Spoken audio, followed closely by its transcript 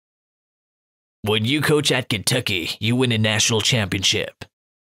When you coach at Kentucky, you win a national championship.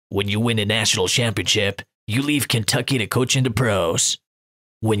 When you win a national championship, you leave Kentucky to coach in the pros.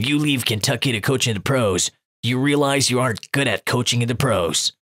 When you leave Kentucky to coach in the pros, you realize you aren't good at coaching in the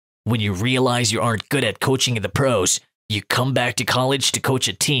pros. When you realize you aren't good at coaching in the pros, you come back to college to coach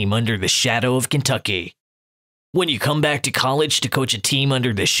a team under the shadow of Kentucky. When you come back to college to coach a team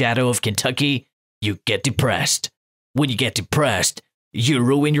under the shadow of Kentucky, you get depressed. When you get depressed, you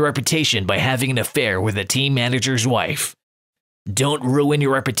ruin your reputation by having an affair with a team manager's wife. Don't ruin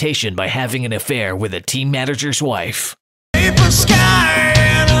your reputation by having an affair with a team manager's wife. Paper sky.